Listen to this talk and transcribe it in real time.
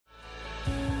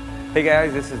Hey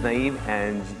guys, this is Naeem,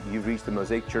 and you've reached the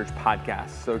Mosaic Church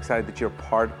podcast. So excited that you're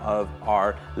part of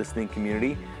our listening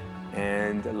community,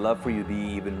 and I'd love for you to be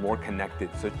even more connected.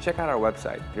 So check out our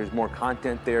website. There's more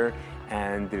content there,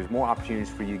 and there's more opportunities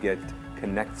for you to get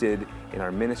connected in our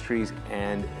ministries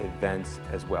and events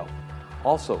as well.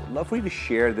 Also, love for you to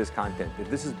share this content. If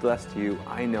this is blessed to you,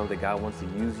 I know that God wants to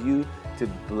use you to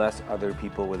bless other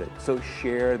people with it. So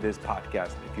share this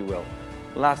podcast, if you will.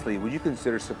 Lastly, would you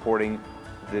consider supporting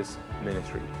this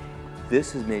ministry?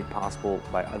 This is made possible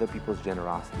by other people's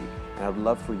generosity, and I'd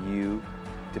love for you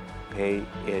to pay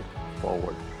it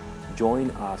forward.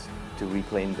 Join us to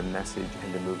reclaim the message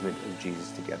and the movement of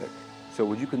Jesus together. So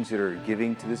would you consider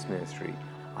giving to this ministry?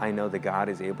 I know that God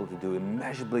is able to do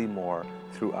immeasurably more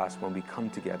through us when we come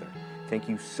together. Thank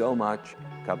you so much.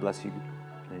 God bless you,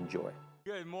 and enjoy.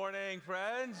 Good morning,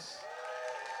 friends.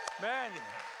 Man,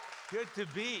 good to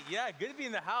be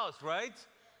in the house, right?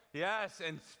 Yes,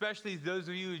 and especially those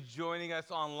of you joining us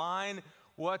online.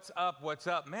 What's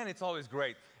up? Man, it's always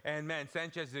great. And man,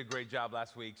 Sanchez did a great job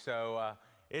last week. So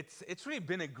it's really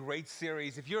been a great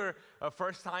series. If you're a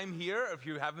first time here, if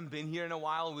you haven't been here in a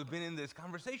while, we've been in this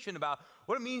conversation about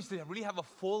what it means to really have a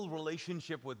full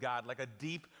relationship with God, like a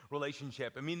deep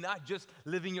relationship. I mean, not just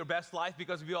living your best life,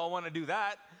 because we all want to do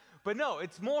that. But no,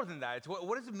 it's more than that. It's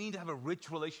what does it mean to have a rich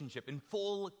relationship in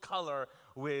full color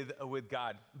with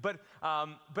God? But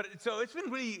so it's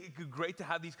been really great to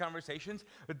have these conversations.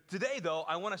 But today, though,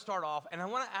 I want to start off, and I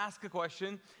want to ask a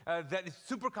question that is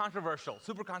super controversial,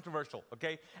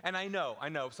 okay? And I know,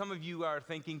 some of you are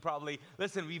thinking probably,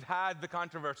 listen, we've had the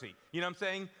controversy. You know what I'm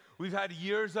saying? We've had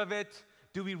years of it.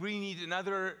 Do we really need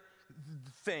another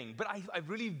thing? But I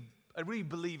really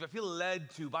believe, I feel led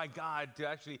to, by God, to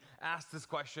actually ask this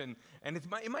question. And it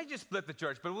might just split the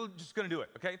church, but we're just going to do it,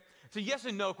 okay? It's a yes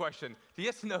and no question.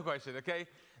 Okay?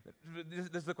 This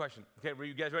is the question. Okay, were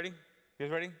you guys ready?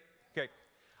 Okay.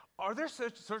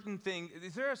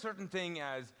 Is there a certain thing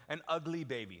as an ugly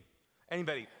baby?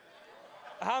 Anybody?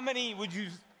 How many would you,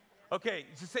 okay,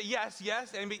 just say yes.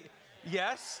 Anybody?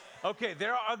 Yes? Okay,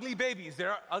 there are ugly babies.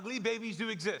 Ugly babies do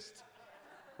exist,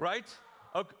 right?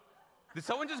 Okay. Did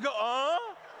someone just go,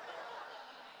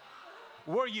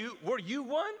 Were you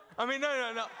one? I mean,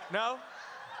 no.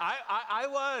 I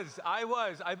was.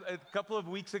 A couple of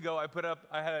weeks ago, I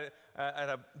had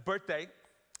a birthday,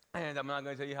 and I'm not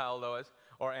going to tell you how old I was,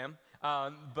 or am,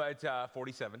 but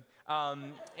 47.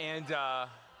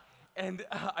 And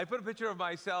I put a picture of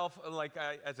myself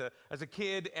as a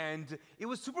kid, and it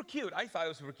was super cute. I thought it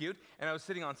was super cute, and I was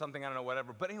sitting on something, I don't know,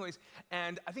 whatever. But anyways,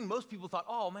 and I think most people thought,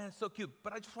 oh man, it's so cute.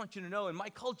 But I just want you to know, in my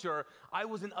culture, I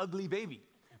was an ugly baby.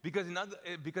 Because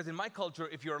in my culture,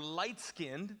 if you're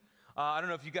light-skinned, I don't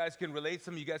know if you guys can relate.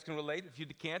 Some of you guys can relate. If you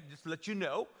can't, just to let you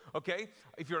know, okay?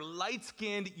 If you're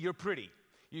light-skinned, you're pretty.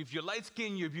 If you're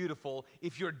light-skinned, you're beautiful.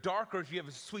 If you're darker, if you have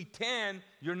a sweet tan,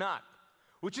 you're not.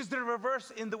 Which is the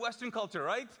reverse in the Western culture,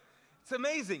 right? It's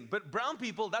amazing. But brown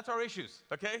people, that's our issues,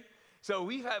 okay? So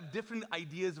we have different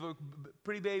ideas of a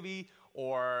pretty baby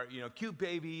or, cute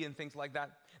baby and things like that.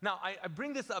 Now, I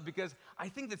bring this up because I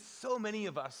think that so many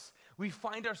of us, we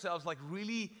find ourselves like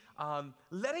really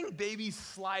letting babies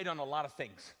slide on a lot of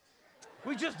things.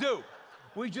 We just do.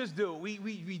 We just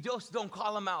don't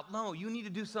call them out. No, you need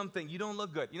to do something. You don't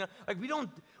look good.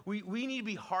 We need to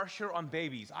be harsher on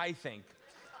babies, I think.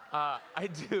 I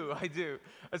do.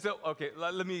 So, okay,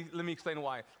 let me explain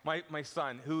why. My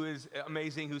son, who is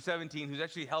amazing, who's 17, who's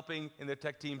actually helping in the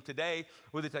tech team today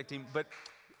with the tech team, but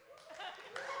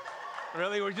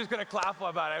really, we're just going to clap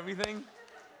about everything?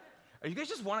 You guys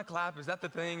just want to clap? Is that the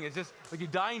thing? It's just, like, you're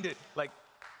dying to, like,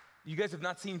 you guys have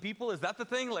not seen people? Is that the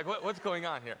thing? Like, what's going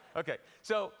on here? Okay,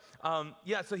 so,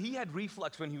 so he had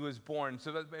reflux when he was born.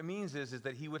 So what it means is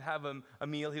that he would have a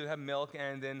meal, he would have milk,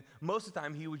 and then most of the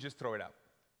time he would just throw it out.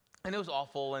 And it was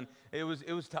awful, and it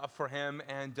was tough for him,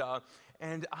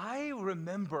 and I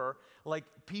remember like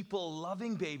people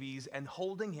loving babies and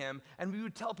holding him, and we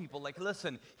would tell people like,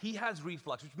 listen, he has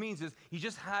reflux, which means is he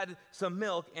just had some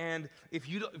milk, and if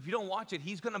you don't watch it,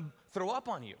 he's gonna throw up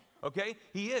on you. Okay,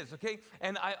 he is, okay?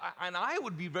 And I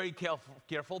would be very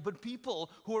careful, but people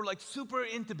who are like super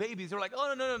into babies, they're like,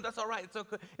 oh, no, that's all right,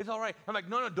 it's all right. I'm like,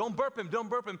 no, don't burp him.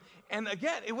 And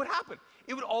again, it would happen.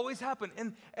 It would always happen.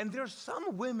 And there's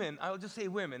some women, I'll just say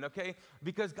women, okay?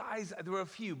 Because guys, there were a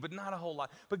few, but not a whole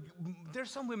lot. But there's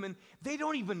some women, they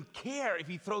don't even care if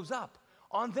he throws up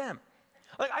on them.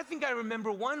 Like, I think I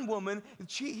remember one woman,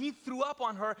 he threw up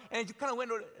on her, and it kind of went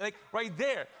like right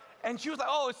there. And she was like,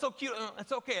 oh, it's so cute.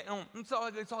 It's okay. It's all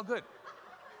good.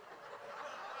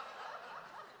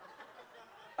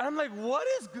 And I'm like, what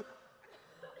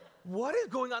is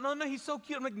going on? No, he's so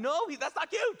cute. I'm like, no, that's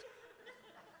not cute.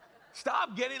 Stop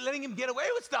letting him get away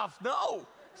with stuff. No,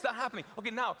 it's not happening.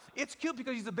 Okay, now, it's cute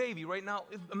because he's a baby right now.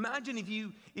 Imagine if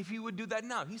you would do that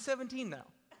now. He's 17 now.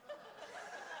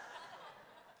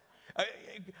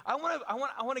 I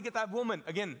want to get that woman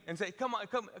again and say, come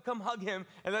hug him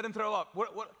and let him throw up.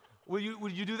 Would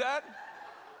you do that?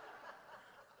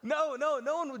 No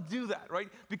one would do that, right?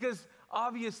 Because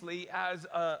obviously, as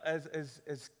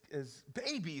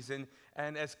babies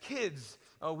and as kids,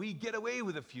 we get away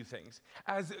with a few things.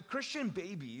 As Christian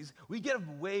babies, we get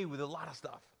away with a lot of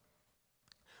stuff.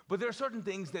 But there are certain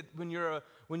things that when you're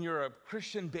a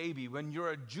Christian baby, when you're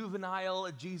a juvenile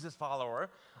Jesus follower,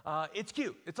 it's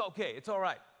cute, it's okay, it's all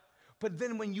right. But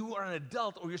then when you are an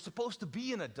adult, or you're supposed to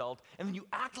be an adult, and then you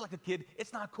act like a kid,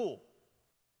 it's not cool.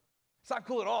 It's not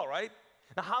cool at all, right?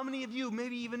 Now, how many of you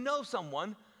maybe even know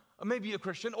someone, maybe a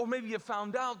Christian, or maybe you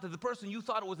found out that the person you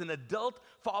thought was an adult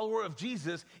follower of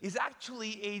Jesus is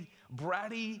actually a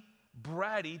bratty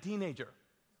teenager,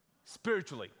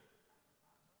 spiritually?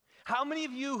 How many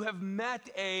of you have met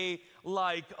a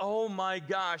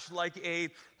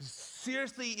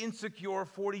seriously insecure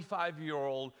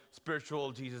 45-year-old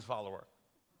spiritual Jesus follower?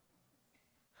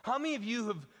 How many of you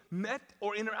have met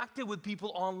or interacted with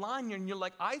people online and you're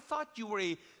like, I thought you were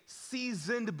a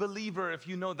seasoned believer, if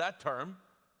you know that term,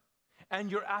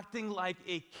 and you're acting like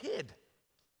a kid,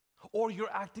 or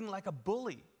you're acting like a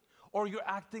bully, or you're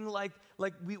acting like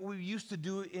we used to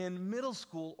do in middle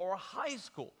school or high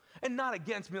school. And not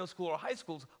against middle school or high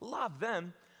schools, love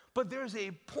them, but there's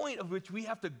a point of which we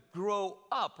have to grow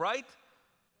up, right?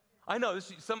 I know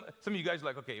some of you guys are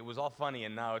like, okay, it was all funny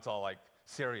and now it's all like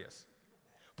serious.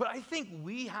 But I think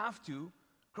we have to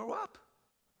grow up.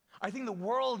 I think the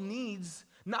world needs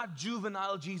not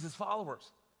juvenile Jesus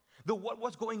followers.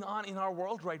 What's going on in our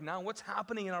world right now, what's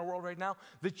happening in our world right now,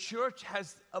 the church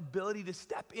has ability to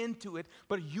step into it,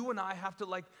 but you and I have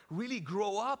to really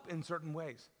grow up in certain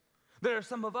ways. There are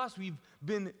some of us, we've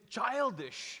been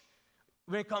childish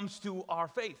when it comes to our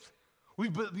faith. We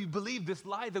believe this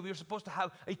lie that we are supposed to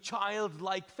have a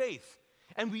childlike faith.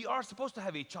 And we are supposed to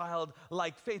have a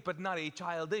childlike faith, but not a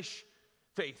childish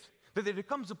faith. That there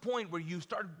comes a point where you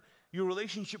start your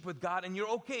relationship with God and you're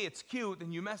okay, it's cute,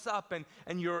 and you mess up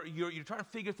and you're trying to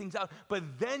figure things out,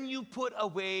 but then you put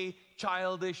away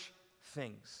childish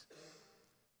things.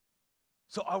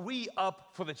 So are we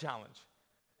up for the challenge?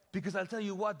 Because I'll tell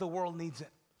you what, the world needs it.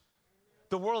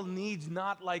 The world needs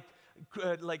not like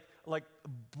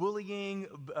bullying,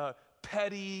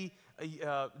 petty,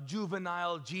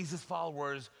 juvenile Jesus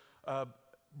followers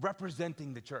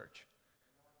representing the church.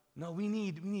 No, we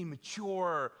need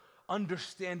mature,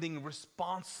 understanding,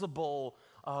 responsible,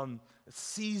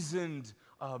 seasoned,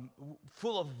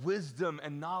 full of wisdom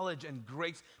and knowledge and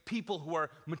grace, people who are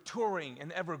maturing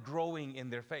and ever growing in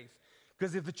their faith.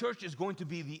 Because if the church is going to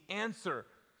be the answer,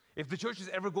 if the church is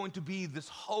ever going to be this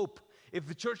hope, if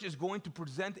the church is going to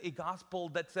present a gospel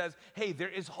that says, hey, there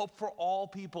is hope for all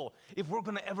people, if we're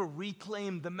going to ever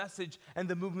reclaim the message and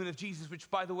the movement of Jesus, which,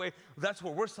 by the way, that's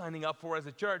what we're signing up for as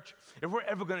a church, if we're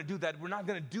ever going to do that, we're not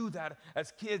going to do that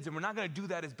as kids, and we're not going to do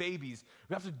that as babies.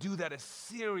 We have to do that as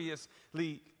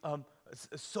seriously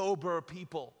sober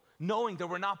people, knowing that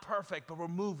we're not perfect, but we're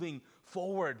moving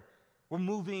forward. We're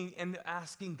moving and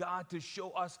asking God to show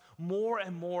us more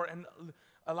and more and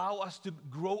allow us to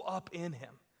grow up in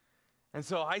Him. And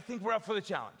so I think we're up for the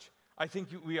challenge. I think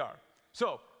we are.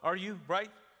 So, are you, right?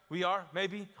 We are,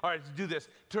 maybe? All right, let's do this.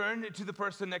 Turn to the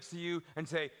person next to you and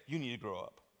say, you need to grow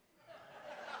up.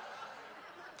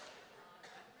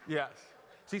 Yes.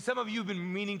 See, some of you have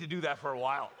been meaning to do that for a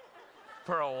while.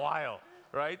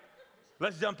 Right?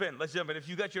 Let's jump in. If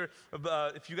you got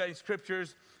any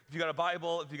scriptures, if you got a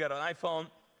Bible, if you got an iPhone,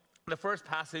 the first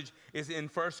passage is in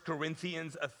 1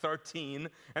 Corinthians 13,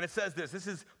 and it says this. This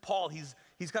is Paul. He's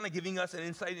kind of giving us an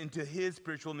insight into his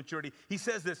spiritual maturity. He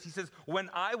says this. He says,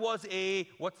 when I was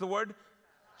what's the word?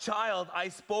 Child, I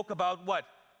spoke about what?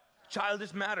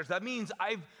 Childish matters. That means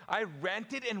I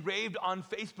ranted and raved on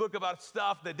Facebook about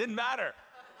stuff that didn't matter.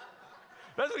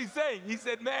 That's what he's saying. He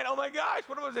said, man, oh my gosh,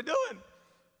 what was I doing?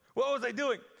 What was I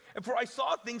doing? And for I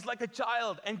saw things like a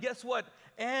child, and guess what?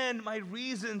 And my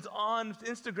reasons on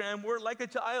Instagram were like a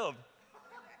child.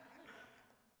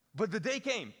 But the day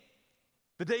came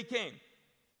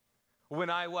when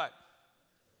I what?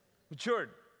 Matured.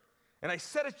 And I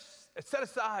set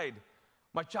aside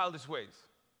my childish ways.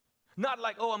 Not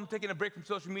like, oh, I'm taking a break from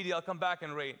social media, I'll come back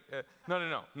and rate.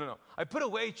 No. I put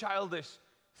away childish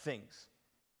things.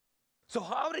 So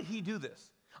how did he do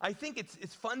this? I think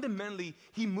it's fundamentally,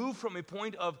 he moved from a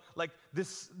point of like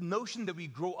this notion that we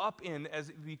grow up in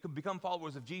as we become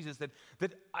followers of Jesus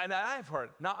and I've heard.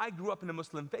 Now, I grew up in a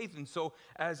Muslim faith, and so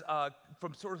as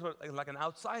from sort of like an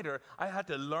outsider, I had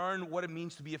to learn what it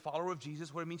means to be a follower of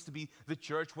Jesus, what it means to be the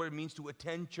church, what it means to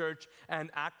attend church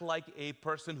and act like a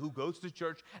person who goes to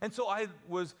church. And so I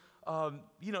was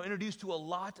introduced to a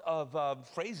lot of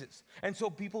phrases. And so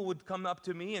people would come up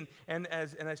to me, and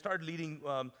I started leading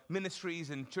ministries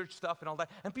and church stuff and all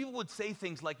that, and people would say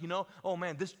things like, oh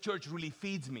man, this church really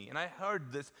feeds me. And I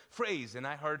heard this phrase, and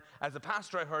I heard, as a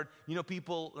pastor, I heard,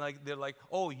 people they're like,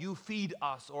 oh, you feed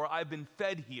us, or I've been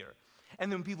fed here. And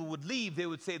then when people would leave, they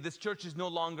would say, this church is no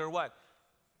longer what?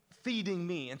 Feeding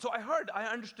me. And so I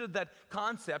understood that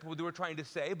concept, what they were trying to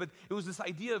say, but it was this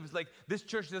idea of like, this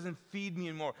church doesn't feed me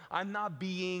anymore. I'm not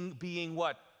being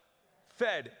what?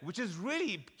 Fed, which is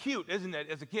really cute, isn't it,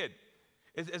 as a kid?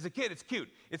 As a kid, it's cute.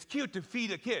 It's cute to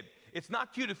feed a kid. It's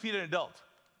not cute to feed an adult.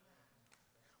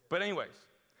 But anyways,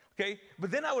 okay?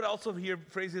 But then I would also hear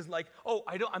phrases like, oh,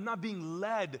 I'm not being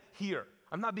led here.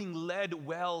 I'm not being led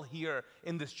well here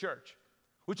in this church.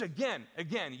 Which again,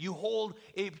 you hold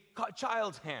a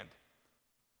child's hand,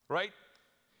 right?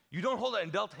 You don't hold an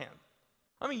adult hand.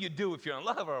 I mean, you do if you're in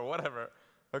love or whatever,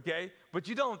 okay? But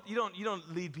you don't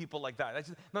lead people like that.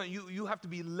 No, you have to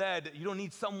be led. You don't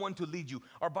need someone to lead you.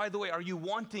 Or by the way, are you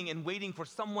wanting and waiting for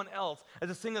someone else as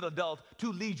a single adult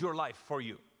to lead your life for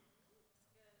you?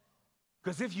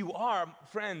 Because if you are,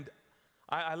 friend,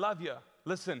 I love you.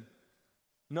 Listen,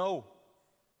 no,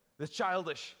 it's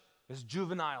childish, it's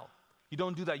juvenile. You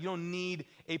don't do that. You don't need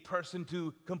a person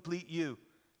to complete you.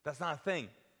 That's not a thing.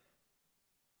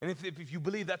 And if you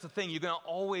believe that's a thing, you're going to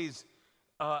always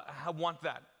want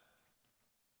that.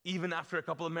 Even after a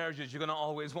couple of marriages, you're going to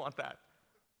always want that.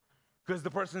 Because the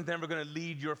person's never going to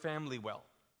lead your family well.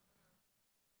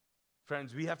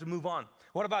 Friends, we have to move on.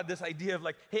 What about this idea of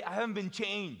like, hey, I haven't been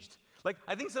changed? Like,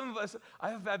 I think some of us, I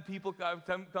have had people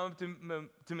come up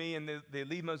to me and they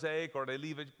leave Mosaic or they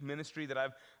leave a ministry that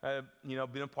I've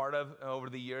been a part of over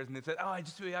the years, and they said, oh, I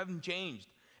haven't changed.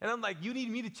 And I'm like, you need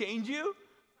me to change you?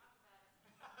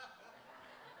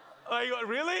 Like,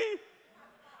 really?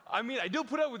 I mean, I do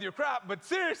put up with your crap, but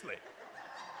seriously.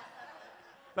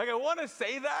 Like, I want to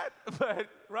say that, but,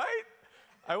 right?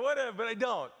 But I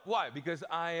don't. Why? Because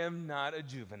I am not a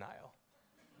juvenile.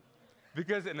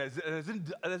 Because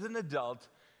as an adult,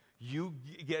 you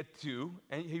get to,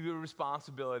 and you have a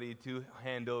responsibility to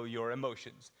handle your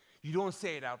emotions. You don't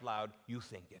say it out loud, you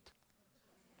think it.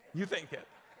 You think it.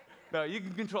 No, you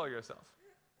can control yourself.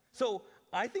 So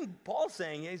I think Paul's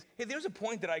saying is, hey, there's a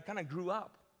point that I kind of grew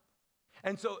up.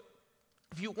 And so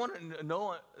if you want to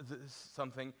know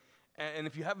something, and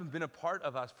if you haven't been a part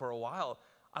of us for a while,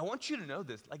 I want you to know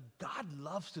this, like God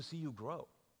loves to see you grow.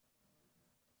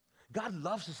 God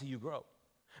loves to see you grow.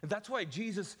 And that's why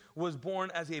Jesus was born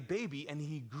as a baby and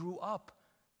he grew up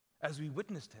as we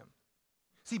witnessed him.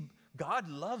 See, God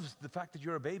loves the fact that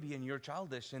you're a baby and you're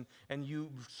childish and you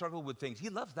struggle with things. He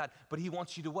loves that, but he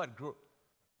wants you to what?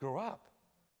 Grow up.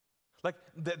 Like,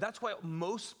 that's why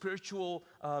most spiritual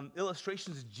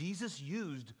illustrations Jesus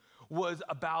used was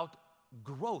about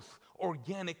growth,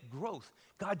 organic growth.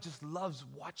 God just loves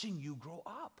watching you grow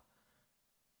up.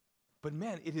 But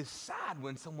man, it is sad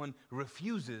when someone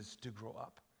refuses to grow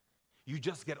up. You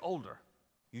just get older.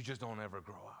 You just don't ever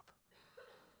grow up.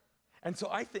 And so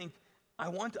I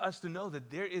want us to know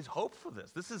that there is hope for this.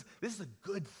 This is a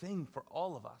good thing for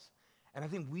all of us. And I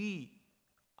think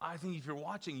if you're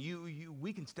watching,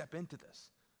 we can step into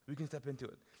this. We can step into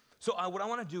it. So what I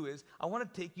want to do is, I want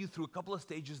to take you through a couple of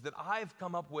stages that I've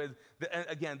come up with. And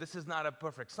again, this is not a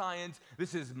perfect science.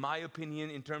 This is my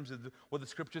opinion in terms of what the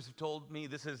scriptures have told me.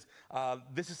 This is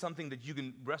something that you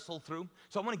can wrestle through.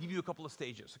 So I want to give you a couple of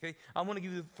stages, okay? I want to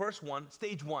give you the first one,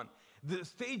 stage one. The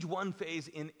stage one phase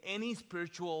in any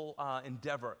spiritual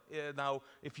endeavor. Now,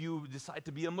 if you decide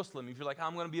to be a Muslim, if you're like,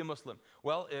 I'm going to be a Muslim.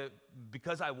 Well,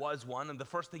 because I was one, and the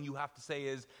first thing you have to say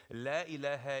is, La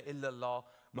ilaha illallah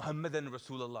Muhammadan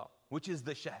Rasulullah, which is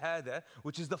the Shahada,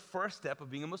 which is the first step of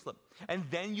being a Muslim. And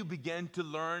then you begin to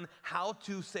learn how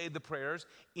to say the prayers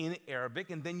in Arabic,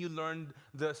 and then you learn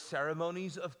the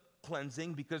ceremonies of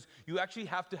cleansing, because you actually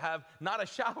have to have not a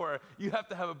shower, you have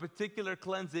to have a particular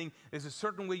cleansing. There's a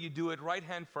certain way you do it, right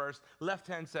hand first, left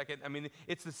hand second. I mean,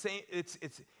 it's the same, it's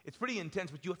pretty intense,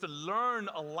 but you have to learn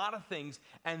a lot of things,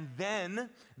 and then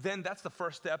that's the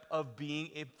first step of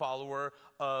being a follower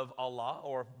of Allah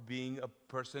or being a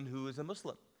person who is a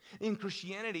Muslim. In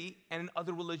Christianity and in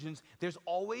other religions, there's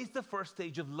always the first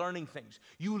stage of learning things.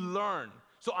 You learn.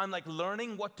 So I'm like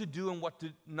learning what to do and what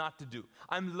to not to do.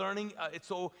 I'm learning,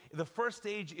 so the first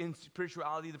stage in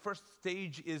spirituality, the first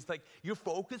stage is like you're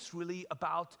focused really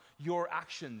about your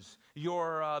actions,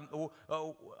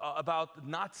 about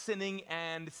not sinning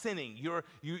and sinning.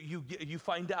 You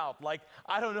find out, like,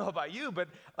 I don't know about you, but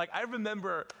like I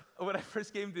remember when I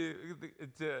first came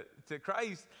to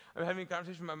Christ, I was having a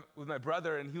conversation with my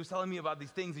brother, and he was telling me about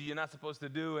these things that you're not supposed to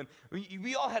do, and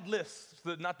we all had lists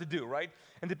not to do, right?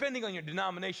 And depending on your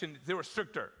denomination, there were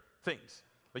stricter things.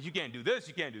 Like you can't do this,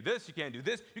 you can't do this, you can't do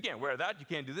this, you can't wear that, you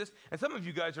can't do this. And some of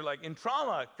you guys are like in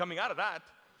trauma coming out of that,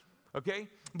 okay?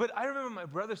 But I remember my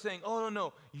brother saying, oh,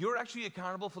 no, you're actually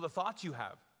accountable for the thoughts you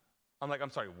have. I'm like,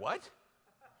 I'm sorry, what?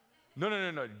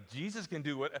 No. Jesus can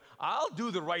do what, I'll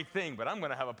do the right thing, but I'm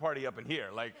going to have a party up in here.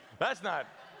 Like, that's not,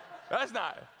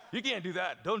 you can't do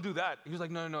that. Don't do that. He was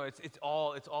like, no, it's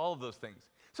all of those things.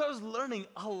 So I was learning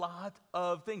a lot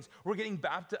of things. We're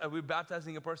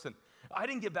baptizing a person. I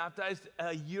didn't get baptized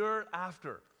a year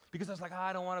after because I was like,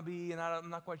 I don't want to be, and I'm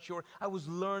not quite sure. I was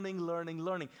learning.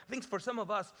 I think for some of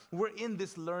us, we're in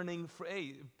this learning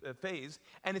phase,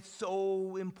 and it's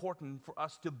so important for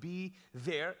us to be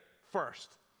there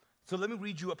first. So let me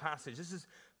read you a passage. This is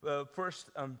First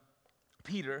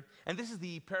Peter, and this is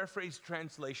the paraphrased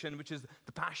translation, which is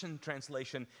the Passion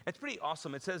Translation. It's pretty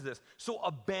awesome. It says this: so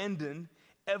abandon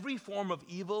every form of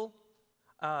evil,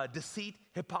 deceit,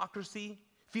 hypocrisy,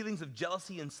 feelings of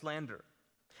jealousy and slander.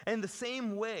 And in the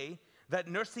same way that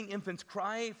nursing infants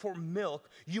cry for milk,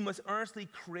 you must earnestly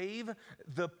crave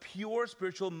the pure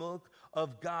spiritual milk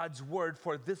of God's word,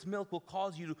 for this milk will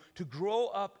cause you to grow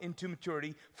up into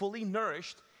maturity, fully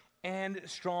nourished and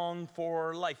strong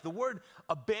for life. The word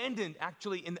abandoned,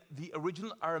 actually, in the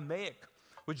original Aramaic,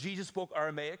 which Jesus spoke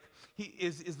Aramaic,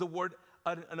 is the word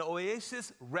an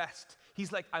oasis, rest.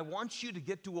 He's like, I want you to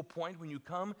get to a point when you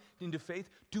come into faith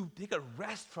to take a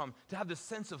rest from, to have the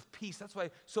sense of peace. That's why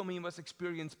so many of us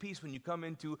experience peace when you come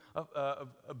into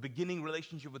a beginning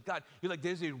relationship with God. You're like,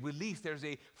 there's a release, there's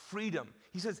a freedom.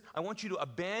 He says, I want you to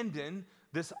abandon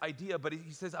this idea, but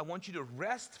he says, I want you to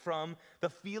rest from the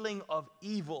feeling of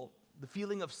evil, the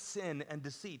feeling of sin and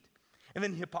deceit. And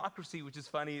then hypocrisy, which is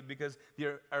funny because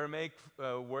the Aramaic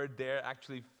word there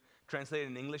actually translated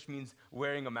in English means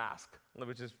wearing a mask,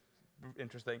 which is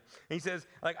interesting. And he says,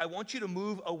 like, I want you to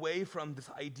move away from this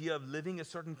idea of living a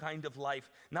certain kind of life,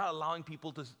 not allowing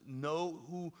people to know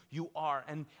who you are.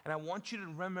 And I want you to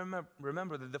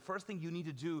remember that the first thing you need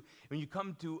to do when you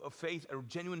come to a faith, a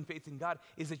genuine faith in God,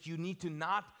 is that you need to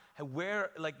not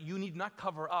you need not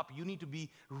cover up. You need to be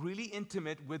really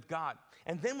intimate with God.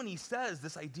 And then when he says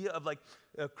this idea of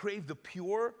crave the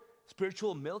pure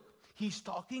spiritual milk, he's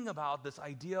talking about this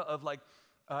idea of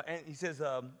and he says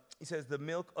the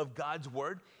milk of God's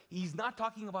word. He's not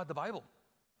talking about the Bible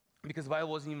because the Bible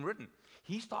wasn't even written.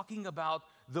 He's talking about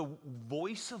the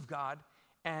voice of God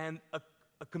and a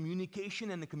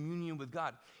communication and a communion with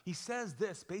God. He says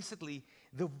this, basically,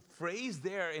 the phrase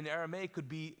there in Aramaic could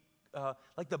be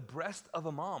like the breast of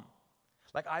a mom.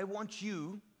 Like, I want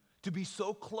you to be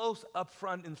so close up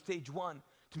front in stage one,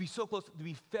 to be so close, to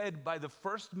be fed by the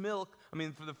first milk,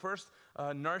 for the first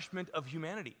nourishment of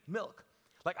humanity, milk.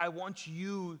 Like, I want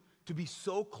you to be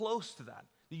so close to that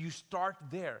you start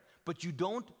there, but you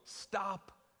don't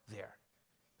stop there.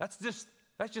 That's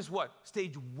just what?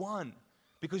 Stage one,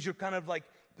 because you're kind of like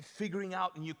figuring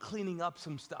out and you're cleaning up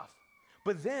some stuff.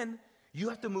 But then you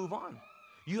have to move on.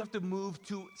 You have to move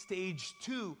to stage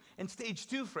two. And stage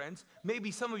two, friends,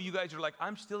 maybe some of you guys are like,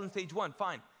 I'm still in stage one.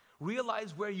 Fine.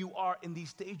 Realize where you are in these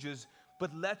stages,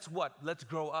 but let's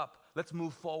grow up. Let's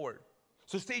move forward.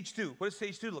 So stage two, what does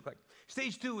stage two look like?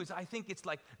 Stage two is, I think it's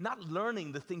like not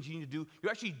learning the things you need to do.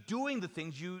 You're actually doing the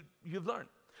things you've learned.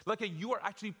 Like you are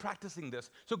actually practicing this.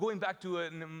 So going back to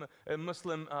a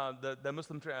Muslim, the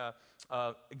Muslim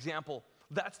example,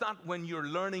 that's not when you're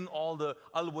learning all the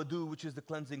al-wudu, which is the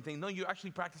cleansing thing. No, you're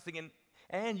actually practicing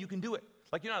and you can do it.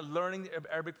 Like you're not learning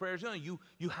the Arabic prayers. No, you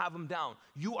have them down.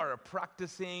 You are a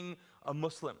practicing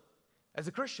Muslim. As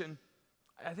a Christian,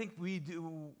 I think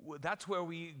that's where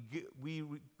we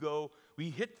go, we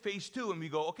hit phase two and we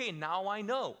go, okay, now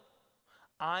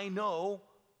I know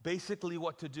basically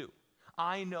what to do.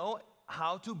 I know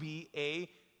how to be a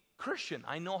Christian.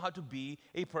 I know how to be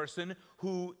a person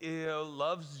who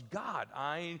loves God.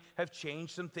 I have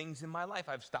changed some things in my life.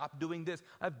 I've stopped doing this.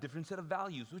 I have a different set of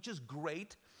values, which is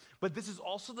great. But this is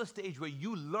also the stage where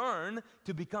you learn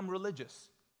to become religious.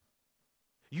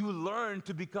 You learn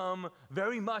to become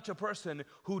very much a person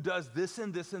who does this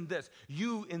and this and this.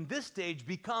 You, in this stage,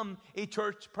 become a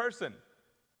church person.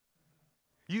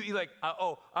 You're like,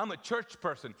 I'm a church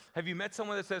person. Have you met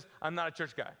someone that says, I'm not a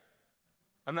church guy?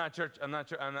 I'm not church. I'm not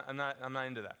church. I'm not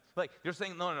into that. Like they're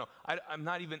saying, no. I'm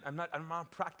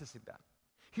not practicing that.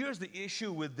 Here's the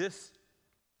issue with this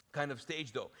kind of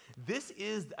stage, though. This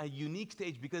is a unique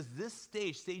stage because this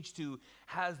stage 2,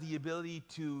 has the ability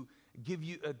to give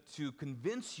you, to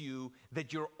convince you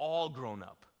that you're all grown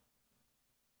up.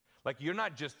 Like you're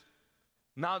not just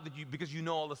now that because you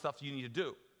know all the stuff you need to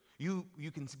do. You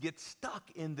can get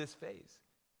stuck in this phase.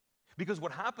 Because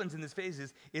what happens in this phase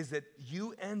is that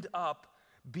you end up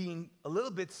being a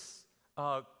little bit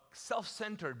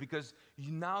self-centered because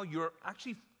now you're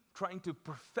actually trying to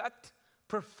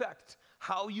perfect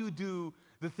how you do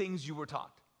the things you were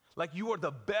taught. Like you are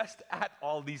the best at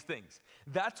all these things.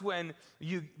 That's when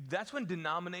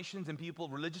denominations and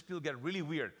religious people get really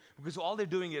weird because all they're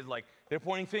doing is like they're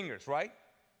pointing fingers, right?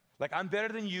 Like I'm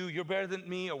better than you, you're better than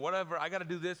me, or whatever. I got to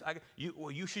do this.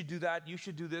 You should do that. You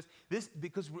should do this. This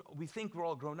because we think we're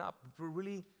all grown up, but we're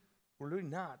really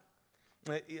not.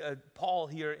 Paul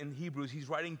here in Hebrews, he's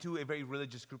writing to a very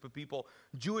religious group of people,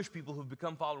 Jewish people who've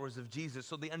become followers of Jesus,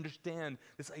 so they understand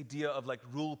this idea of like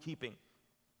rule keeping.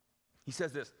 He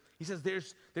says this. He says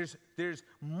there's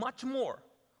much more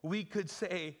we could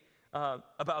say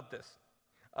about this,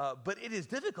 but it is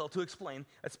difficult to explain,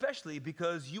 especially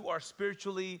because you are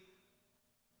spiritually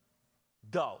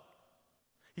dull.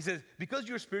 He says because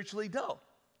you're spiritually dull,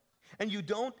 and you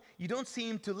don't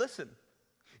seem to listen.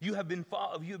 You have been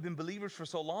believers for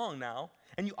so long now,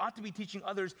 and you ought to be teaching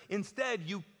others. Instead,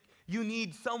 you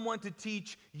need someone to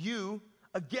teach you,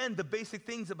 again, the basic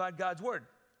things about God's word.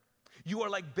 You are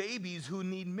like babies who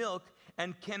need milk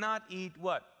and cannot eat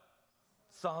what?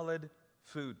 Solid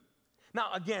food.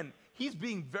 Now, again, he's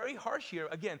being very harsh here.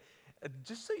 Again,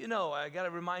 just so you know, I got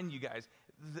to remind you guys,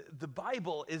 the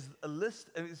Bible is a list,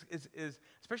 is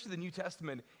especially the New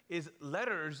Testament, is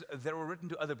letters that were written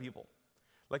to other people.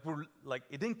 Like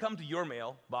it didn't come to your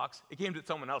mail box, it came to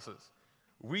someone else's.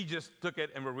 We just took it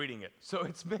and we're reading it. So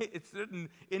it's written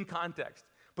in context.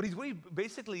 But he's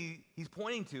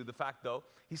pointing to the fact, though,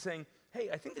 he's saying, hey,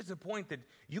 I think there's a point that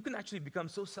you can actually become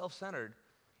so self-centered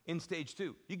in stage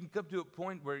 2. You can come to a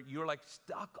point where you're like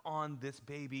stuck on this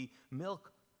baby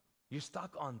milk. You're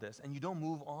stuck on this and you don't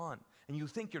move on. And you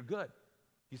think you're good.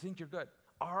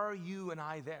 Are you and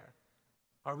I there?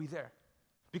 Are we there?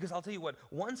 Because I'll tell you what,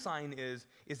 one sign is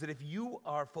that if you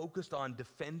are focused on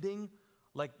defending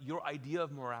like your idea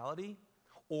of morality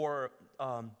or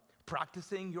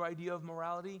practicing your idea of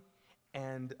morality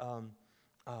and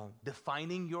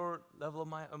defining your level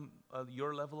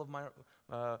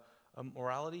of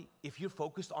morality, if you're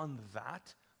focused on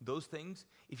those things,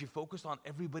 if you're focused on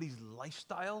everybody's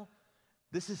lifestyle,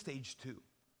 this is stage 2.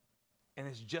 And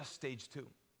it's just stage 2.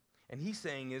 And he's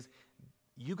saying is,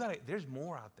 there's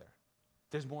more out there.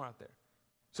 There's more out there.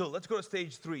 So let's go to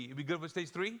stage 3. You be good with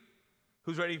stage 3?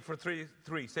 Who's ready for 3?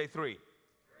 Say 3.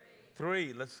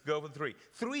 3. Let's go with 3.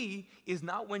 3 is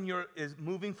not when is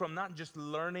moving from not just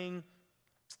learning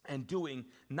and doing.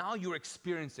 Now you're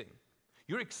experiencing.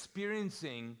 You're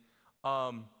experiencing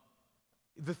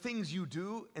the things you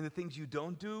do and the things you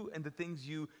don't do and the things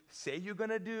you say you're going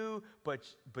to do,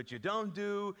 but you don't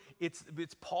do. It's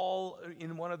Paul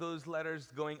in one of those letters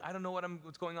going, I don't know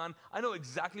what's going on. I know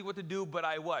exactly what to do, but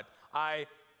I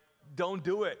don't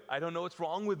do it. I don't know what's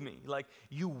wrong with me. Like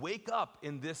you wake up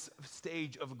in this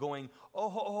stage of going, oh,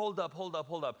 hold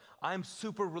up. I'm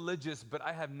super religious, but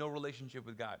I have no relationship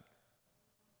with God.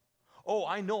 Oh,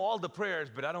 I know all the prayers,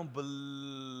 but I don't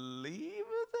believe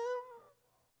them.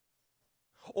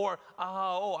 Or,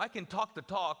 I can talk the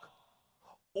talk,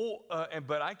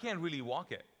 but I can't really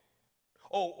walk it.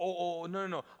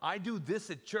 No. I do this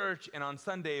at church and on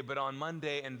Sunday, but on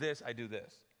Monday and this, I do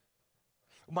this.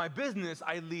 My business,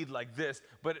 I lead like this,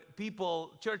 but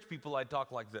church people, I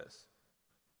talk like this.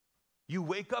 You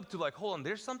wake up to like, hold on,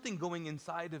 there's something going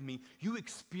inside of me. You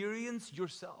experience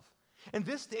yourself. And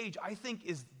this stage, I think,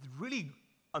 is really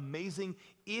amazing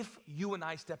if you and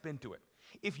I step into it,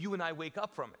 if you and I wake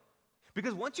up from it.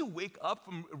 Because once you wake up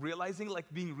from realizing, like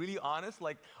being really honest,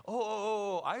 like,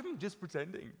 I'm just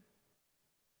pretending.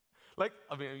 Like,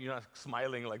 I mean, you're not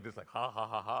smiling like this, like,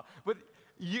 ha. But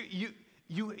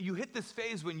you hit this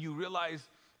phase when you realize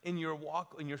in your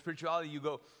walk, in your spirituality, you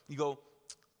go,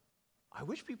 I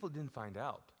wish people didn't find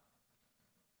out.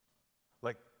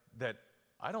 Like, that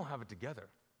I don't have it together.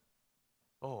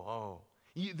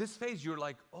 This phase, you're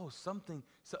like, something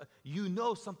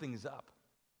is up.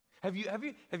 Have you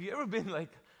ever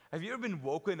been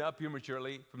woken up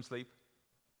prematurely from sleep?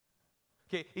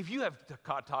 Okay, if you have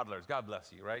toddlers, God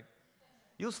bless you, right?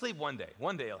 You'll sleep one day.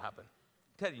 One day it'll happen.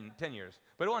 10 years,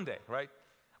 but one day, right?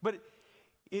 But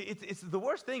it's the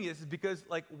worst thing is because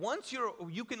like once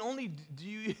you can only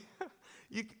do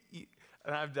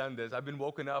And I've done this. I've been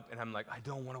woken up and I'm like, I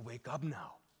don't want to wake up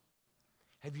now.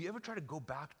 Have you ever tried to go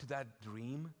back to that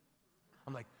dream?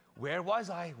 I'm like, where was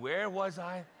I? Where was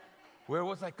I? Where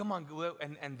was I? Come on.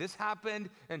 And this happened.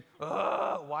 And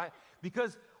why?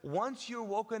 Because once you're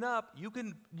woken up, you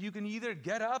can either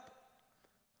get up,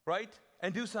 right,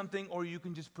 and do something, or you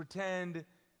can just pretend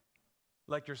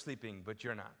like you're sleeping, but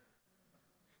you're not.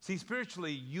 See,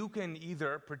 spiritually, you can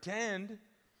either pretend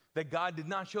that God did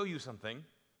not show you something,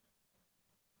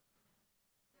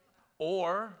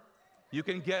 or you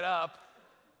can get up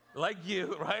like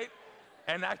you, right,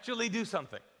 and actually do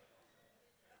something.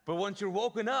 But once you're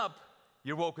woken up,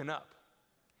 you're woken up.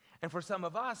 And for some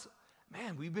of us,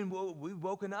 man, we've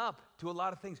woken up to a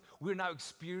lot of things. We're now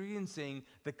experiencing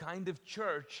the kind of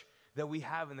church that we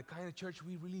have and the kind of church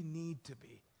we really need to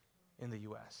be in the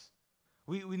U.S.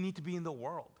 We need to be in the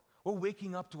world. We're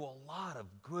waking up to a lot of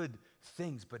good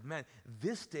things, but man,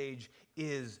 this stage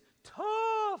is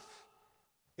tough.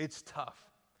 It's tough.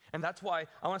 And that's why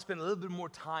I want to spend a little bit more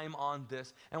time on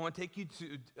this. And I want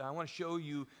to show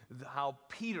you how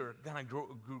Peter kind of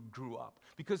grew up.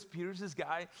 Because Peter's this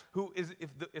guy who is,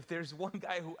 if there's one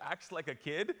guy who acts like a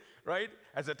kid, right?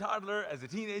 As a toddler, as a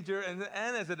teenager, and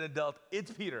as an adult,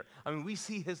 it's Peter. I mean, we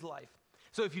see his life.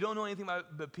 So if you don't know anything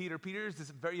about Peter, Peter is this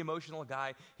very emotional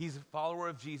guy. He's a follower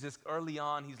of Jesus early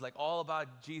on. He's like all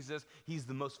about Jesus. He's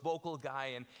the most vocal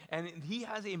guy. And he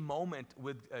has a moment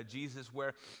with Jesus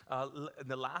where in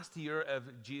the last year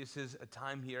of Jesus'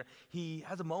 time here, he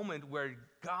has a moment where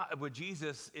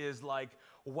Jesus is like,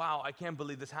 wow, I can't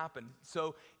believe this happened.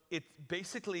 So it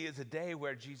basically is a day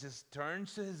where Jesus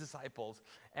turns to his disciples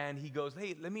and he goes,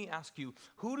 hey, let me ask you,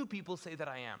 who do people say that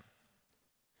I am?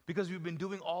 Because we've been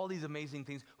doing all these amazing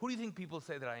things. Who do you think people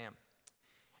say that I am?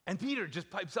 And Peter just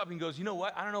pipes up and goes, you know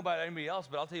what? I don't know about anybody else,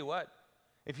 but I'll tell you what.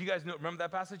 If you guys remember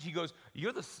that passage, he goes,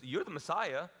 you're the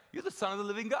Messiah. You're the Son of the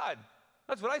living God.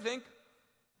 That's what I think.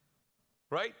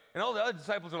 Right? And all the other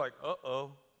disciples are like,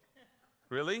 uh-oh.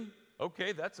 Really?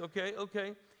 Okay, that's okay.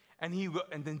 And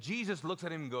then Jesus looks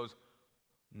at him and goes,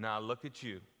 now look at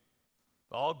you.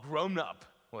 All grown up.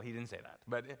 Well, he didn't say that.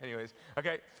 But anyways,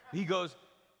 okay.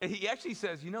 He actually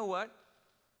says, you know what?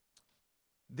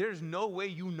 There's no way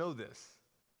you know this.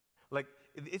 Like,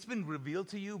 it's been revealed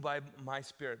to you by my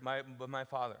Spirit, by my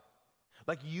Father.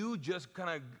 Like, you just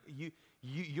kind of,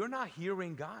 you're not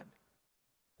hearing God.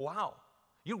 Wow.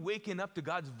 You're waking up to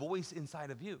God's voice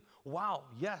inside of you. Wow,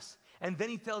 yes. And then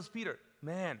he tells Peter,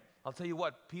 man, I'll tell you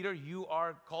what, Peter, you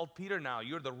are called Peter now.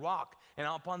 You're the rock. And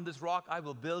upon this rock, I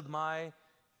will build my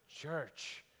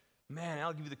church. Man,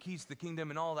 I'll give you the keys to the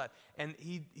kingdom and all that. And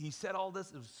he said all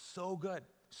this. It was so good,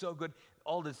 so good.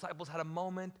 All the disciples had a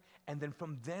moment. And then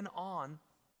from then on,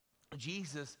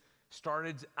 Jesus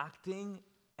started acting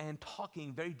and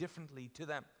talking very differently to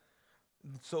them.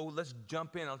 So let's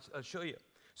jump in. I'll show you.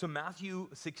 So Matthew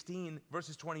 16,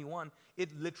 verses 21,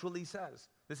 it literally says,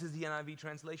 this is the NIV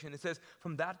translation. It says,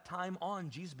 from that time on,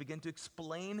 Jesus began to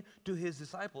explain to his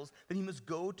disciples that he must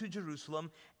go to Jerusalem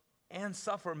and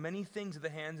suffer many things at the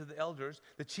hands of the elders,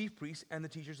 the chief priests, and the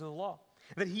teachers of the law.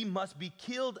 That he must be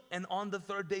killed and on the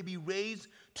third day be raised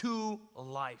to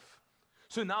life.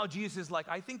 So now Jesus is like,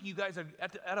 I think you guys are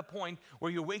at a point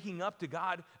where you're waking up to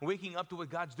God, waking up to what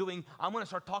God's doing. I'm going to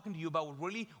start talking to you about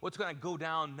what's going to go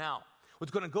down now.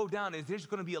 What's going to go down is there's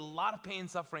going to be a lot of pain and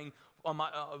suffering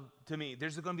to me.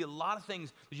 There's going to be a lot of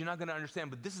things that you're not going to understand,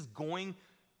 but this is going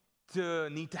to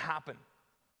need to happen.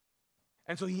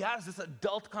 And so he has this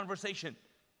adult conversation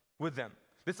with them.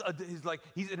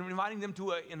 He's inviting them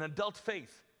to an adult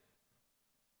faith.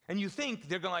 And you think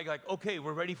they're going to like, okay,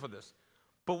 we're ready for this.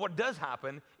 But what does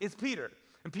happen is Peter.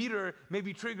 And Peter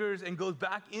maybe triggers and goes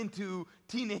back into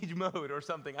teenage mode or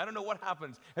something. I don't know what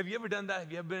happens. Have you ever done that?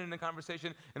 Have you ever been in a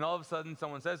conversation and all of a sudden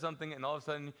someone says something and all of a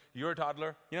sudden you're a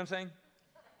toddler? You know what I'm saying?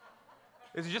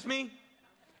 Is it just me?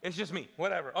 It's just me.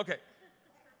 Whatever. Okay.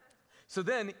 So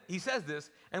then he says this,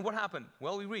 and what happened?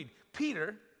 Well, we read,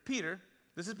 Peter,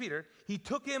 this is Peter, he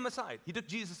took him aside. He took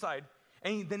Jesus aside,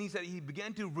 and then he said he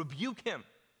began to rebuke him.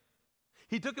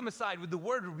 He took him aside. With the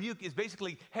word rebuke is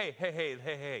basically,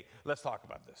 hey, let's talk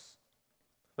about this.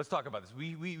 Let's talk about this.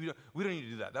 We don't need to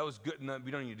do that. That was good. No,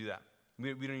 we don't need to do that.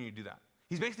 We don't need to do that.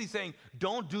 He's basically saying,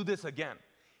 don't do this again.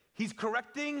 He's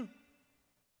correcting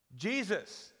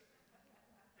Jesus.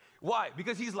 Why?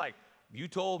 Because he's like, you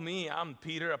told me I'm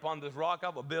Peter, upon this rock I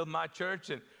will build my church,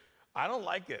 and I don't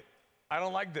like it. I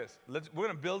don't like this. We're going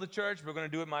to build a church. We're going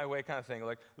to do it my way kind of thing.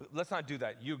 Like, let's not do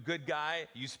that. You're a good guy.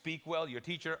 You speak well. You're a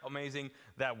teacher. Amazing.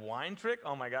 That wine trick,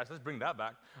 oh my gosh, let's bring that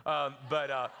back.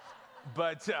 But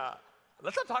let's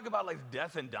not talk about like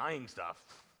death and dying stuff.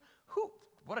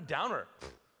 What a downer.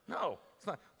 No, let's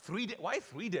Why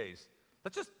 3 days?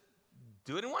 Let's just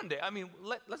do it in one day. I mean,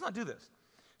 let's not do this.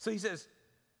 So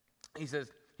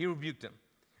he rebuked him.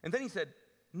 And then he said,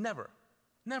 never,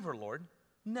 Lord,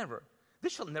 never.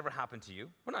 This shall never happen to you.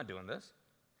 We're not doing this.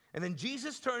 And then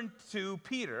Jesus turned to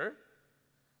Peter,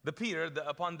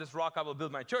 upon this rock I will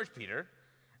build my church, Peter.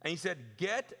 And he said,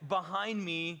 get behind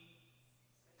me,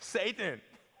 Satan.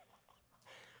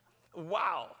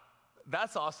 Wow.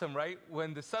 That's awesome, right?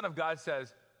 When the Son of God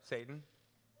says, Satan,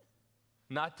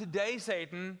 not today,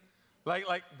 Satan.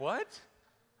 Like what?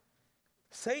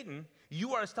 Satan,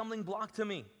 you are a stumbling block to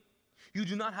me. You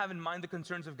do not have in mind the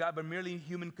concerns of God, but merely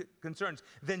human concerns.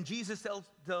 Then Jesus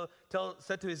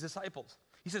said to his disciples,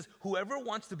 he says, whoever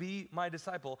wants to be my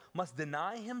disciple must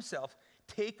deny himself,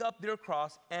 take up their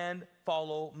cross, and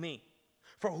follow me.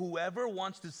 For whoever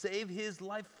wants to save his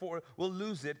life will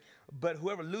lose it, but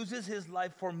whoever loses his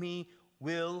life for me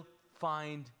will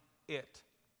find it.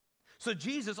 So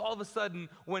Jesus, all of a sudden,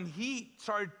 when he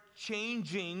started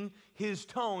changing his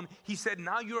tone, he said,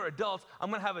 now you're adults,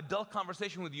 I'm going to have adult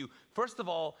conversation with you. First of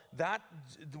all,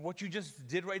 what you just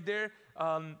did right there,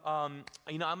 I'm not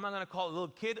going to call a little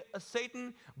kid a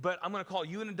Satan, but I'm going to call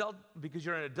you an adult because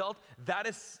you're an adult. That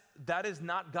is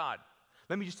not God.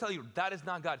 Let me just tell you, that is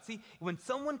not God. See, when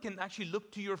someone can actually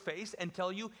look to your face and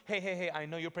tell you, hey, I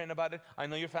know you're praying about it, I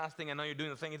know you're fasting, I know you're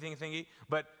doing the thingy,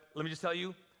 but let me just tell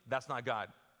you, that's not God.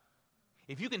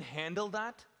 If you can handle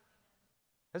that,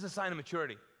 that's a sign of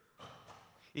maturity.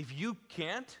 If you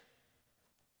can't,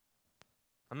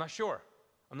 I'm not sure.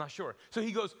 So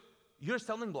he goes, you're a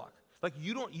stumbling block. Like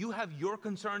you have your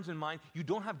concerns in mind. You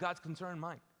don't have God's concern in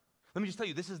mind. Let me just tell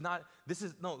you, this is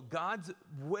God's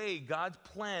way, God's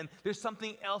plan. There's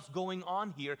something else going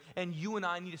on here, and you and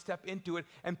I need to step into it.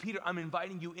 And Peter, I'm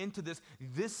inviting you into this.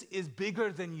 This is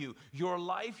bigger than you. Your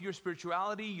life, your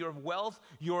spirituality, your wealth,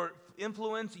 your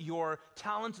influence, your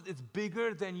talents, it's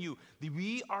bigger than you.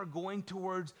 We are going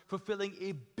towards fulfilling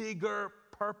a bigger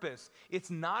purpose. It's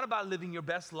not about living your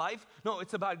best life. No,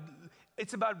 it's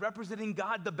about representing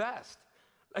God the best.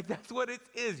 Like that's what it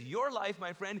is. Your life,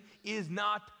 my friend, is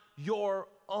not your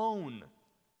own.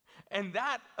 And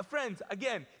that, friends,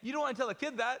 again, you don't want to tell a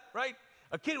kid that, right?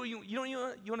 A kid, you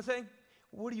want to say,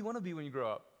 what do you want to be when you grow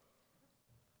up?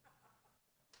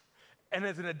 And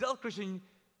as an adult Christian,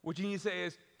 what you need to say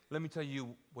is, let me tell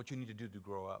you what you need to do to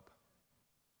grow up.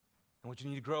 And what you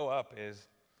need to grow up is,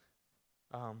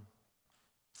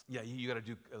 you got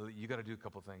to do a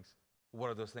couple things. What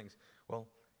are those things? Well,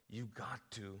 you got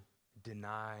to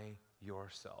deny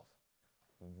yourself.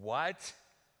 What?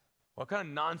 What kind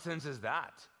of nonsense is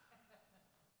that?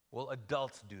 Well,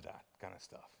 adults do that kind of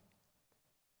stuff.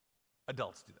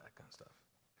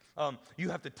 You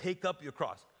have to take up your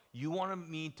cross. You want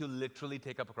me to literally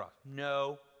take up a cross?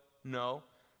 No.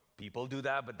 People do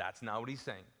that, but that's not what he's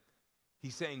saying.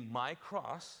 He's saying my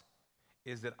cross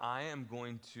is that I am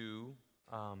going to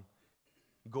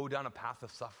go down a path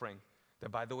of suffering that,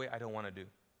 by the way, I don't want to do.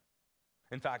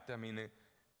 In fact,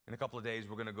 in a couple of days,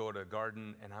 we're going to go to a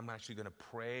garden, and I'm actually going to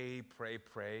pray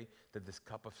that this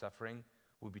cup of suffering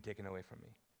will be taken away from me.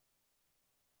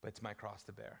 But it's my cross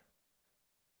to bear.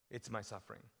 It's my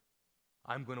suffering.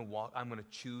 I'm going to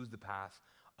choose the path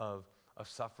of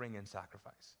suffering and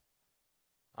sacrifice.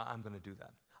 I'm going to do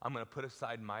that. I'm going to put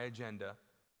aside my agenda.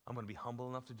 I'm going to be humble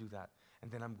enough to do that.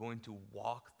 And then I'm going to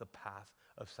walk the path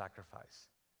of sacrifice.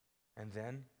 And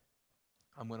then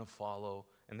I'm going to follow,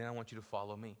 and then I want you to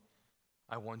follow me.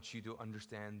 I want you to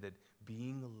understand that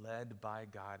being led by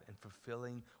God and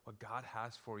fulfilling what God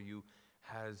has for you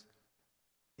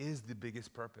is the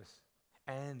biggest purpose.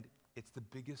 And it's the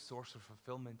biggest source of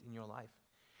fulfillment in your life.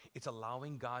 It's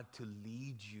allowing God to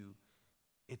lead you.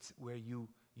 It's where you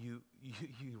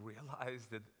realize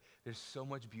that there's so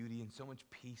much beauty and so much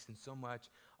peace and so much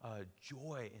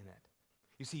joy in it.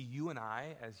 You see, you and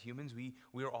I, as humans,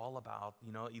 we're all about,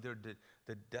 either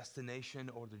the destination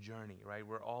or the journey, right?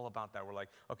 We're all about that. We're like,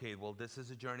 okay, well, this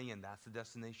is a journey and that's the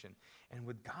destination. And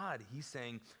with God, he's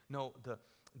saying, no,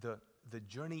 the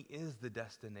journey is the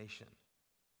destination.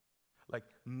 Like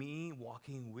me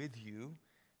walking with you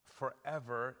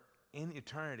forever in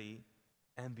eternity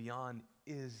and beyond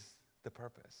is the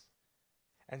purpose.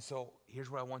 And so here's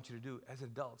what I want you to do. As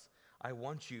adults, I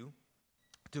want you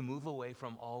to move away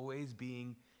from always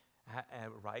being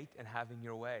right and having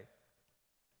your way.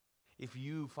 If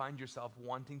you find yourself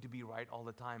wanting to be right all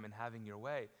the time and having your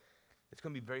way, it's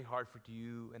going to be very hard for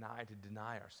you and I to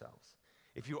deny ourselves.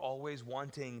 If you're always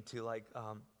wanting to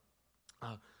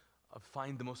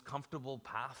find the most comfortable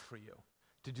path for you,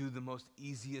 to do the most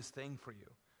easiest thing for you,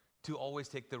 to always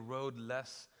take the road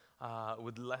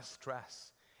with less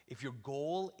stress. If your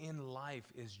goal in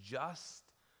life is just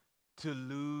to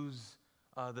lose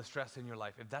the stress in your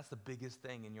life, if that's the biggest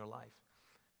thing in your life,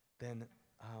 then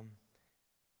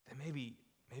maybe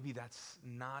that's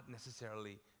not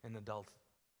necessarily an adult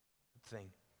thing.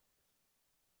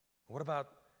 What about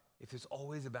if it's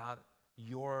always about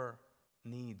your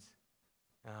needs?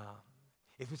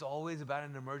 If it's always about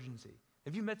an emergency.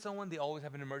 Have you met someone, they always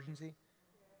have an emergency?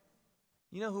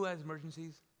 You know who has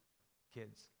emergencies?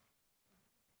 Kids.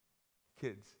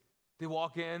 Kids. They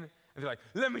walk in and they're like,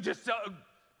 let me just tell.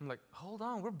 I'm like, hold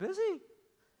on, we're busy.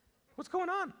 What's going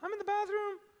on? I'm in the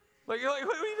bathroom. Like, what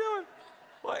are you doing?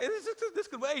 Well, this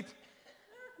could wait.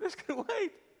 This could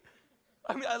wait.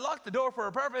 I mean, I locked the door for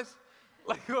a purpose.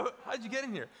 Like, how'd you get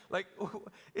in here? Like,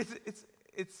 it's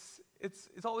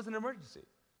always an emergency.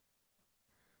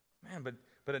 Man,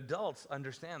 but adults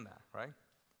understand that, right?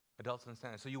 Adults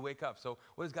understand that. So you wake up. So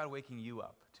what is God waking you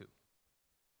up to?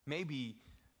 Maybe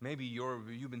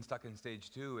you've been stuck in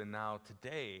stage 2, and now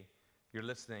today you're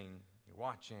listening, you're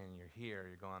watching, you're here,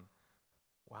 you're going,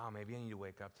 wow, maybe I need to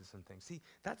wake up to some things. See,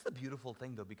 that's the beautiful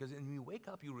thing, though, because when you wake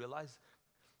up, you realize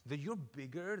that you're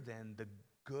bigger than the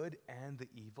good and the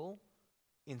evil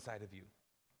inside of you.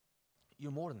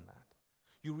 You're more than that.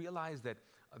 You realize that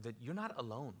you're not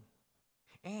alone,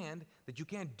 and that you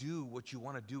can't do what you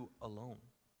want to do alone.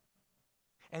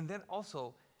 And then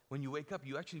also, when you wake up,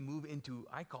 you actually move into,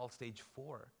 I call stage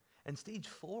 4. And stage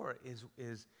 4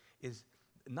 is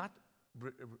not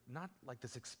like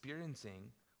this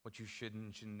experiencing what you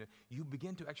shouldn't do. You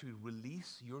begin to actually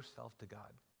release yourself to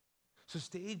God. So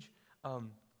stage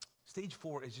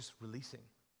 4 is just releasing.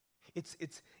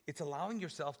 It's allowing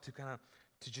yourself to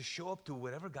just show up to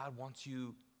whatever God wants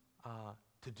you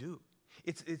to do.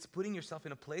 It's putting yourself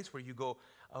in a place where you go,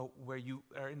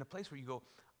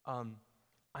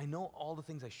 I know all the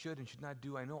things I should and should not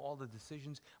do. I know all the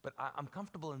decisions, but I'm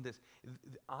comfortable in this.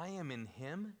 I am in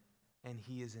Him, and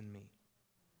He is in me.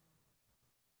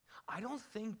 I don't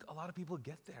think a lot of people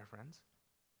get there, friends.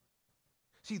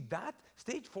 See, that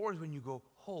stage 4 is when you go,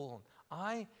 hold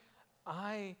on,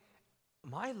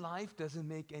 my life doesn't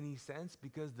make any sense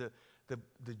because the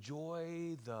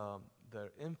joy, the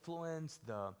influence,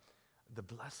 the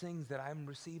blessings that I'm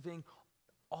receiving,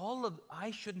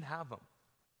 I shouldn't have them.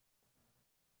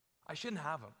 I shouldn't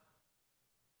have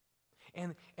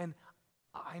them. And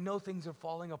I know things are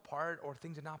falling apart or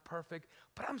things are not perfect,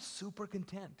 but I'm super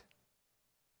content.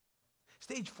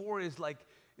 Stage 4 is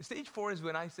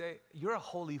when I say, you're a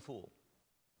holy fool.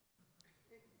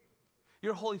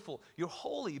 You're a holy fool. You're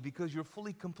holy because you're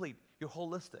fully complete. You're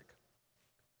holistic.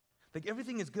 Like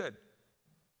everything is good.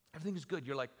 Everything is good.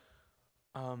 You're like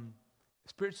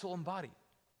spirit, soul, and body.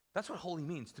 That's what holy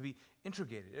means, to be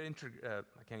integrated.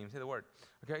 I can't even say the word.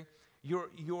 Okay,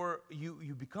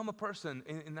 you become a person,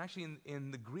 and actually in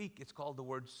the Greek it's called the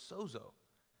word sozo,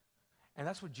 and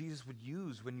that's what Jesus would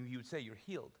use when you would say you're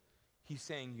healed. He's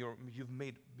saying you've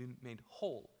been made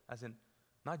whole, as in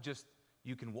not just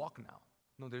you can walk now.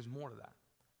 No, there's more to that.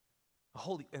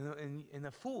 Holy and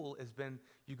a fool has been,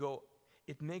 you go,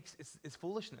 it's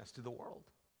foolishness to the world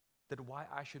that why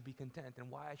I should be content and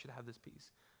why I should have this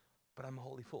peace. But I'm a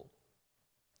holy fool.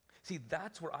 See,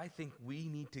 that's where I think we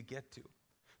need to get to.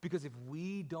 Because if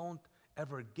we don't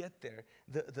ever get there,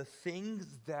 the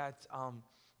things that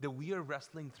we are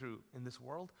wrestling through in this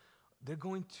world, they're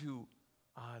going to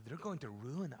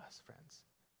ruin us, friends.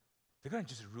 They're going to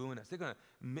just ruin us. We're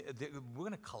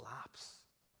going to collapse.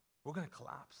 We're going to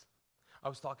collapse. I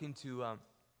was talking to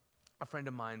a friend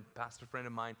of mine, pastor friend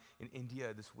of mine in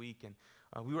India this week, and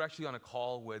we were actually on a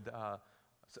call with our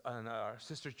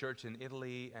sister church in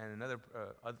Italy and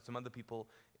some other people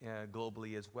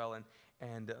globally as well.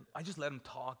 And I just let him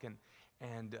talk,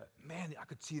 and man, I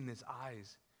could see in his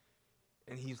eyes.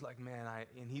 And he's like, man,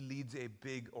 and he leads a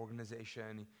big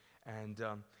organization, and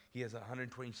he has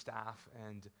 120 staff.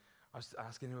 And I was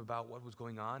asking him about what was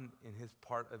going on in his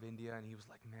part of India, and he was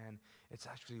like, man, it's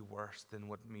actually worse than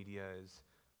what media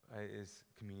is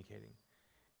communicating.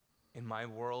 In my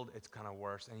world, it's kind of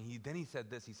worse. And then he said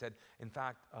this. He said, in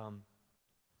fact,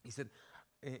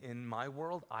 in my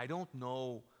world, I don't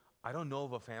know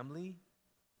of a family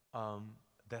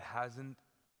that hasn't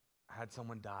had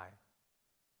someone die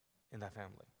in that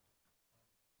family.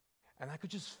 And I could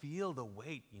just feel the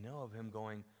weight, of him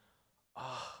going,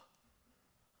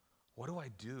 what do I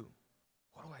do?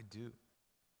 What do I do?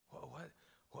 What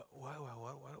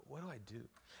do I do?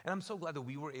 And I'm so glad that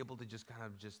we were able to just kind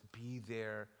of just be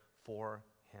there for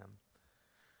him.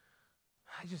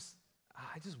 I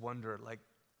just wonder,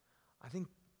 I think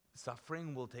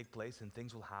suffering will take place and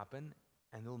things will happen,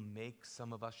 and it'll make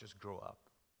some of us just grow up.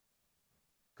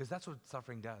 Because that's what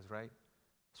suffering does, right?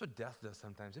 That's what death does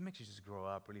sometimes. It makes you just grow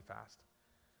up really fast.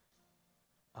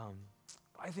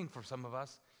 I think for some of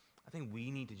us, I think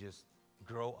we need to just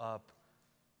grow up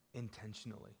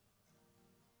intentionally.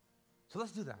 So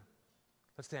let's do that.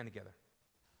 Let's stand together.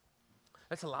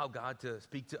 Let's allow God to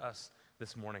speak to us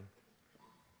this morning.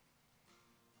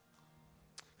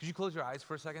 Could you close your eyes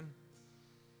for a second?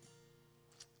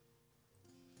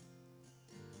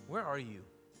 Where are you?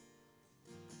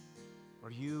 Are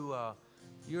you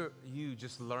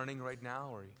just learning right now,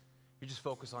 or you're just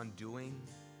focused on doing?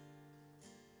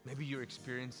 Maybe you're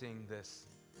experiencing this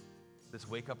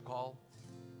wake-up call.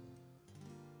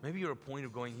 Maybe you're at a point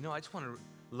of going, I just want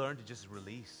to learn to just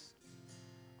release.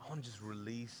 I want to just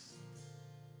release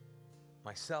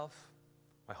myself,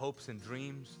 my hopes and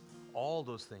dreams, all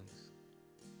those things.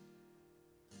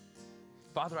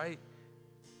 Father, I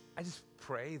just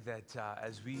pray that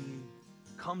as we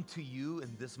come to you in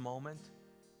this moment,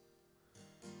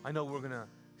 I know we're going to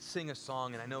sing a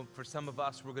song, and I know for some of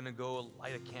us, we're going to go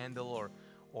light a candle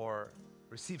or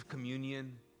receive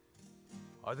communion.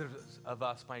 Others of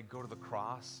us might go to the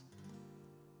cross.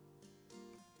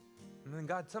 And then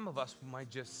God, some of us might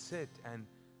just sit and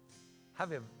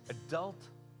have an adult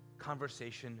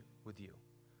conversation with you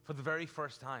for the very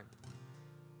first time.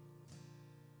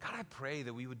 God, I pray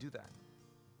that we would do that.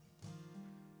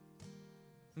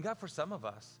 And God, for some of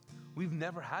us, we've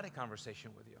never had a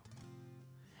conversation with you.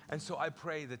 And so I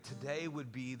pray that today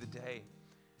would be the day.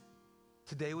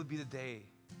 Today would be the day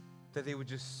that they would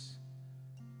just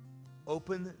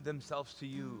open themselves to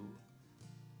you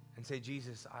and say,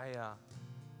 Jesus,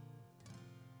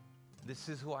 this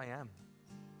is who I am.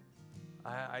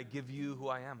 I give you who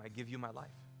I am. I give you my life.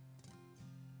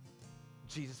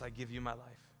 Jesus, I give you my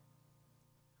life.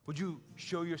 Would you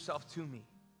show yourself to me?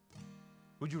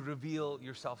 Would you reveal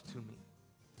yourself to me?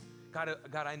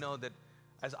 God, I know that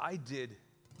as I did,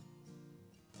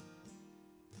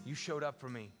 you showed up for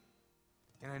me.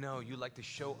 And I know you like to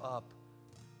show up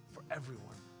for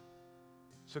everyone.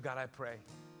 So God, I pray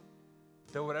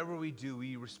that whatever we do,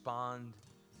 we respond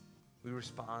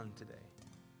today.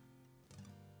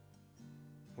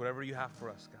 Whatever you have for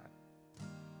us, God.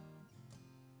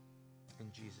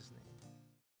 In Jesus' name.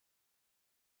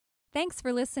 Thanks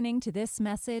for listening to this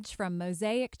message from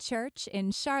Mosaic Church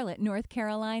in Charlotte, North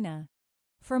Carolina.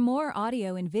 For more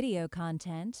audio and video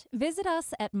content, visit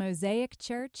us at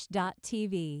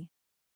mosaicchurch.tv.